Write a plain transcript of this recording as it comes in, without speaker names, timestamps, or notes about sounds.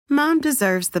Mom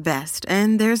deserves the best,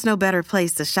 and there's no better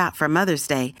place to shop for Mother's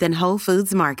Day than Whole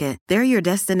Foods Market. They're your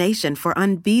destination for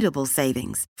unbeatable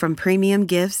savings, from premium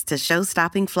gifts to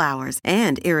show-stopping flowers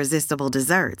and irresistible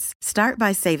desserts. Start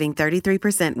by saving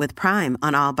 33% with Prime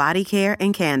on all body care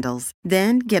and candles.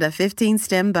 Then get a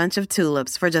 15-stem bunch of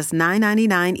tulips for just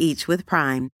 $9.99 each with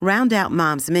Prime. Round out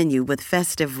Mom's menu with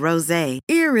festive rosé,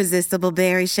 irresistible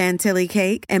berry chantilly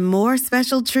cake, and more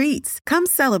special treats. Come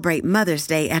celebrate Mother's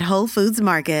Day at Whole Foods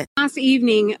Market. Last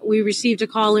evening, we received a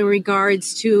call in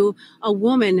regards to a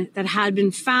woman that had been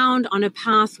found on a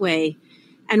pathway.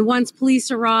 And once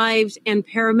police arrived and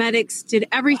paramedics did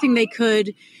everything they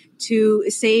could to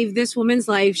save this woman's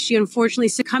life, she unfortunately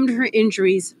succumbed to her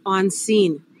injuries on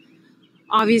scene.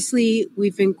 Obviously,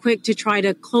 we've been quick to try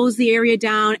to close the area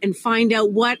down and find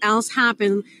out what else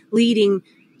happened leading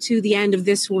to the end of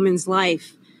this woman's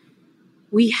life.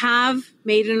 We have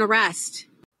made an arrest.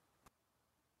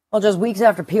 Well, just weeks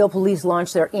after Peel Police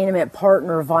launched their intimate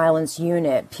partner violence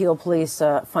unit, Peel Police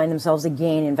find themselves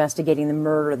again investigating the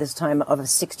murder, this time of a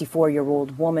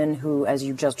 64-year-old woman who, as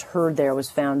you just heard there, was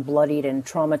found bloodied and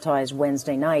traumatized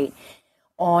Wednesday night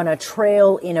on a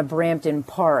trail in a Brampton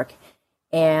park.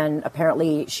 And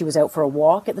apparently she was out for a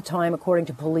walk at the time, according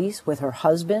to police, with her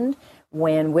husband,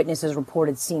 when witnesses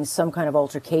reported seeing some kind of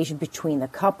altercation between the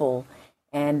couple.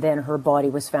 And then her body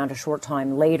was found a short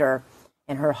time later.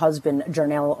 And her husband,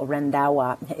 Jarnell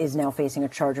Rendawa, is now facing a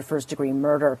charge of first-degree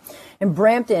murder. And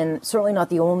Brampton, certainly not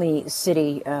the only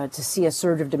city to see a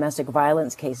surge of domestic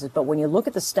violence cases, but when you look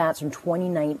at the stats from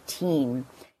 2019,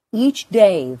 each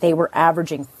day they were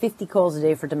averaging 50 calls a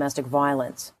day for domestic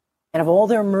violence. And of all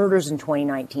their murders in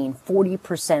 2019,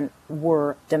 40%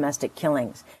 were domestic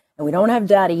killings. And we don't have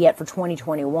data yet for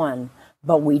 2021,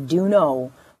 but we do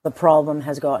know the problem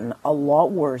has gotten a lot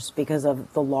worse because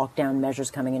of the lockdown measures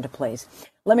coming into place.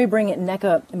 Let me bring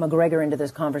Nneka McGregor into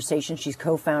this conversation. She's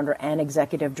co-founder and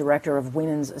executive director of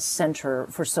Women's Center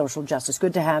for Social Justice.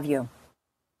 Good to have you.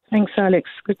 Thanks, Alex.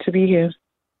 Good to be here.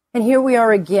 And here we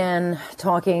are again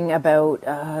talking about,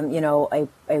 a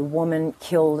woman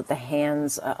killed at the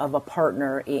hands of a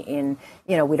partner in,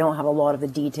 we don't have a lot of the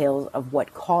details of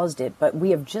what caused it, but we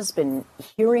have just been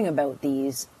hearing about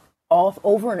these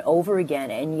over and over again,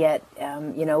 and yet,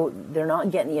 they're not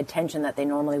getting the attention that they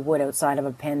normally would outside of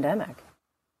a pandemic.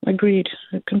 Agreed.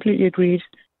 Completely agreed.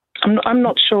 I'm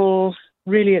not sure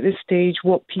really at this stage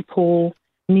what people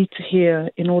need to hear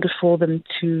in order for them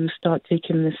to start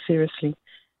taking this seriously.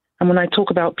 And when I talk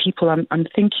about people, I'm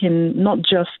thinking not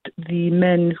just the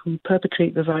men who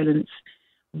perpetrate the violence,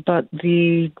 but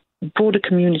the broader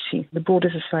community, the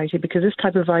broader society, because this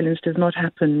type of violence does not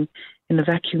happen in a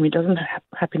vacuum. It doesn't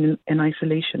happen in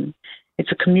isolation.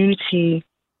 It's a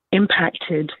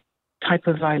community-impacted type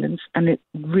of violence, and it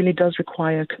really does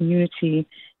require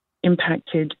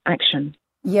community-impacted action.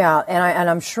 Yeah, and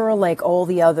I'm sure, like all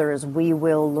the others, we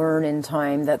will learn in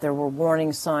time that there were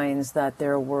warning signs, that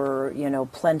there were,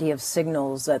 plenty of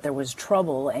signals that there was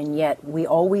trouble, and yet we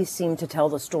always seem to tell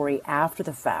the story after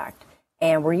the fact.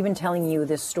 And we're even telling you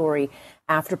this story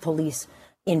after police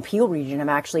in Peel Region have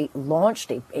actually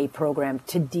launched a program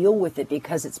to deal with it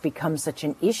because it's become such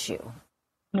an issue.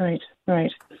 Right.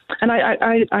 And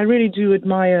I really do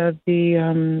admire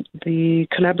the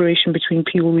collaboration between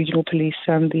Peel Regional Police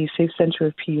and the Safe Centre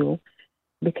of Peel,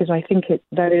 because I think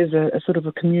that is a sort of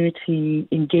a community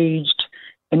engaged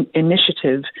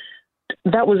initiative.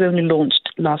 That was only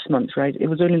launched last month, right? It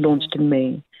was only launched in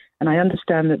May. And I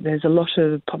understand that there's a lot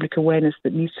of public awareness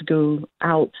that needs to go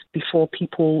out before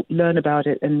people learn about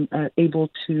it and are able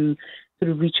to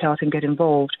sort of reach out and get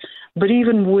involved. But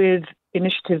even with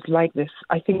initiatives like this,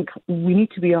 I think we need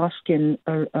to be asking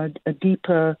a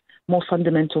deeper, more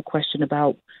fundamental question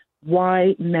about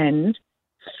why men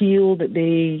feel that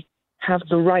they have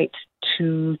the right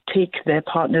to take their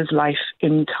partner's life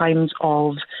in times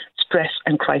of stress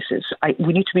and crisis.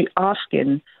 We need to be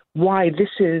asking why this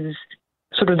is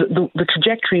sort of the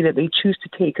trajectory that they choose to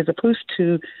take, as opposed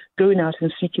to going out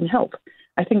and seeking help.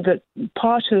 I think that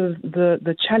part of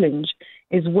the challenge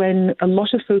is when a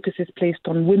lot of focus is placed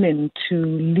on women to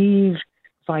leave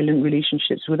violent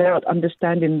relationships without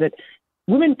understanding that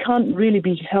women can't really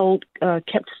be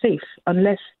kept safe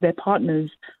unless their partners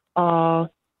are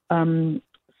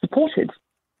supported,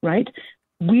 right?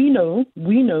 We know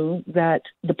that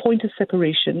the point of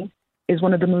separation is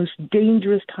one of the most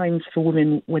dangerous times for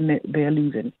women when they are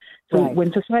leaving. So right.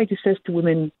 When society says to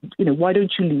women, why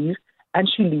don't you leave? And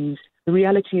she leaves, the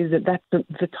reality is that that's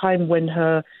the time when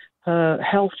her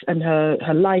health and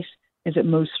her life is at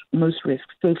most risk.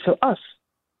 So for us,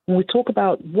 when we talk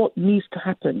about what needs to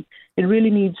happen, it really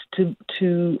needs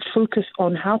to focus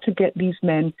on how to get these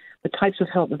men the types of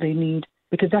help that they need,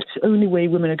 because that's the only way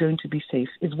women are going to be safe,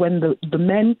 is when the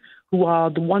men who are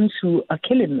the ones who are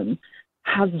killing them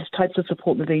have the types of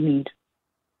support that they need.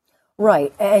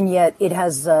 Right. And yet it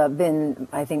has been,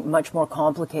 I think, much more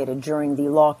complicated during the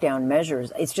lockdown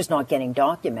measures. It's just not getting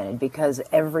documented because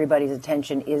everybody's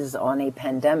attention is on a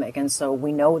pandemic. And so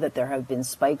we know that there have been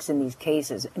spikes in these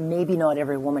cases. Maybe not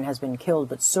every woman has been killed,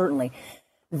 but certainly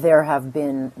there have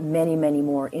been many, many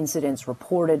more incidents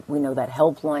reported. We know that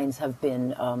helplines have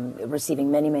been receiving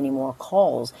many, many more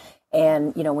calls.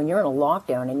 And, you know, when you're in a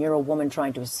lockdown and you're a woman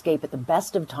trying to escape at the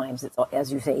best of times, it's,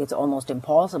 as you say, it's almost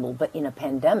impossible. But in a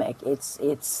pandemic,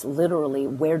 it's literally,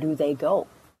 where do they go?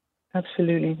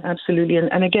 Absolutely. Absolutely.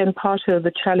 And again, part of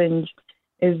the challenge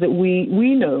is that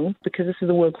we know, because this is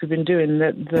the work we've been doing,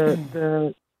 that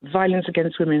the violence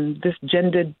against women, this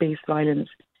gender-based violence,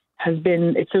 has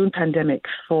been its own pandemic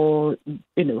for,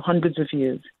 hundreds of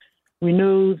years. We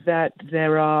know that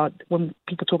there are, when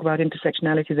people talk about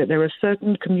intersectionality, that there are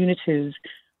certain communities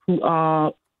who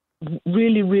are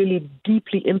really, really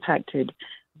deeply impacted.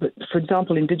 But, for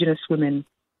example, Indigenous women,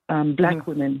 Black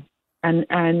women,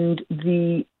 and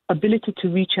the ability to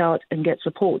reach out and get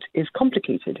support is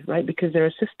complicated, right? Because there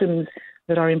are systems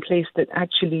that are in place that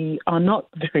actually are not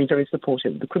very, very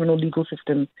supportive. The criminal legal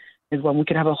system is one. We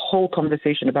can have a whole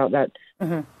conversation about that.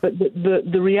 But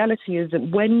the reality is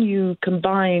that when you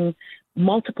combine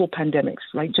multiple pandemics,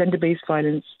 like gender-based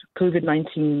violence,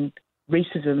 COVID-19,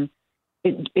 racism,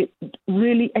 it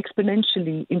really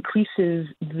exponentially increases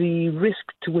the risk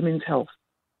to women's health,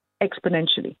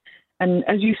 exponentially. And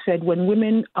as you said, when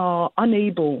women are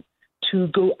unable to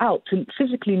go out, to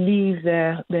physically leave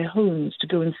their homes to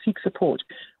go and seek support,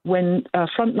 when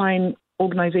frontline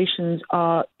organizations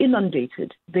are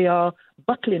inundated, they are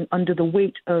buckling under the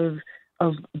weight of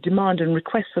demand and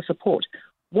requests for support,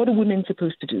 what are women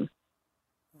supposed to do?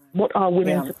 What are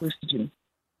women supposed to do?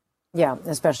 Yeah,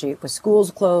 especially with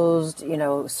schools closed,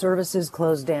 services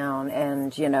closed down,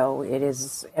 and,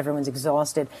 everyone's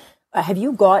exhausted. Have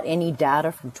you got any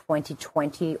data from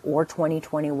 2020 or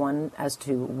 2021 as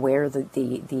to where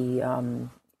the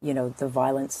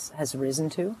violence has risen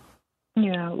to?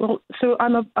 Yeah, well, so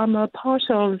I'm a part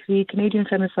of the Canadian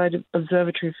Femicide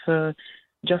Observatory for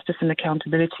Justice and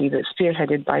Accountability that's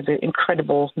spearheaded by the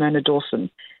incredible Myrna Dawson.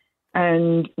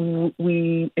 And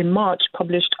we, in March,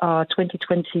 published our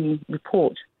 2020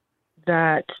 report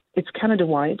that it's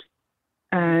Canada-wide,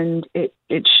 and it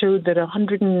showed that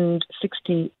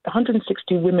 160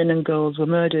 women and girls were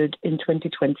murdered in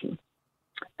 2020.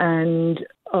 And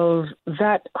of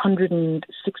that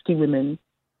 160 women,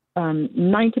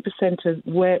 90% of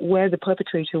where the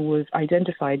perpetrator was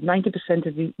identified, 90%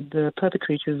 of the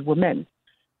perpetrators were men.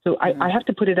 So I have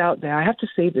to put it out there. I have to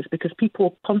say this because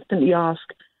people constantly ask,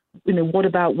 what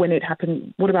about when it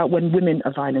happened? What about when women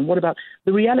are violent? What about,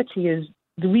 the reality is,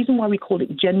 the reason why we call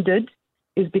it gendered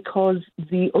is because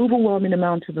the overwhelming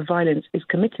amount of the violence is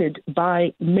committed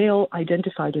by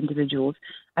male-identified individuals,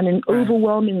 and an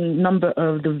overwhelming number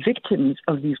of the victims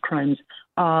of these crimes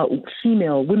are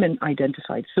female,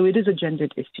 women-identified. So it is a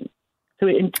gendered issue. So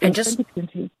in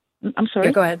 2020, I'm sorry?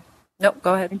 Yeah, go ahead. No,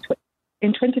 go ahead.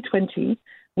 In 2020,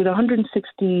 with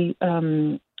 160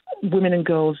 women and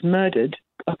girls murdered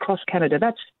across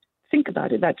Canada, think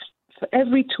about it, that's for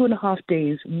every 2.5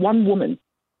 days, one woman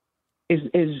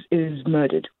is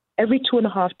murdered. Every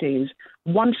 2.5 days,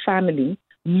 one family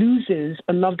loses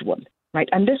a loved one, right?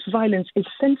 And this violence is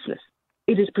senseless.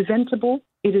 It is preventable.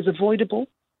 It is avoidable.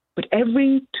 But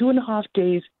every 2.5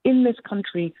 days in this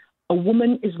country, a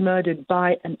woman is murdered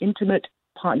by an intimate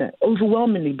partner,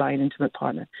 overwhelmingly by an intimate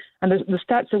partner. And the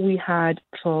stats that we had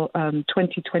for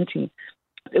 2020,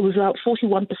 it was about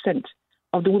 41%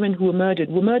 of the women who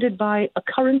were murdered by a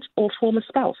current or former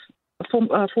spouse, a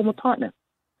former partner.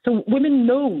 So women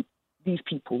know these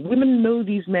people. Women know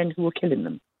these men who are killing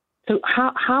them. So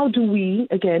how do we,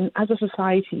 again, as a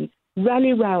society, rally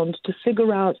around to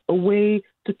figure out a way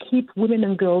to keep women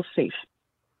and girls safe?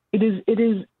 It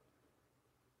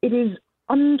is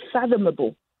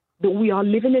unfathomable that we are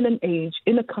living in an age,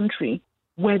 in a country,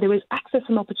 where there is access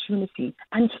and opportunity,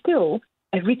 and still,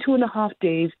 every 2.5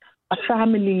 days, a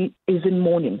family is in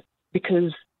mourning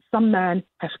because some man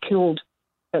has killed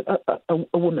a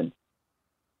woman.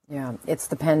 Yeah, it's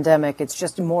the pandemic. It's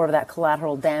just more of that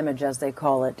collateral damage, as they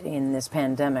call it, in this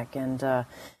pandemic. And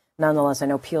nonetheless, I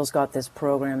know Peel's got this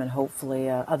program, and hopefully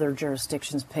other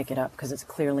jurisdictions pick it up because it's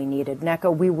clearly needed.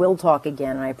 Nneka, we will talk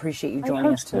again, and I appreciate you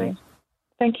joining us tonight.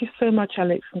 Thank you so much,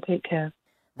 Alex, and take care.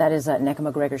 That is Nneka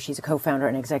McGregor. She's a co-founder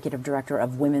and executive director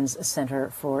of Women's Center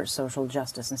for Social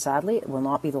Justice. And sadly, it will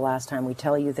not be the last time we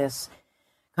tell you this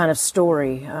kind of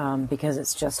story because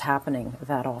it's just happening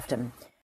that often.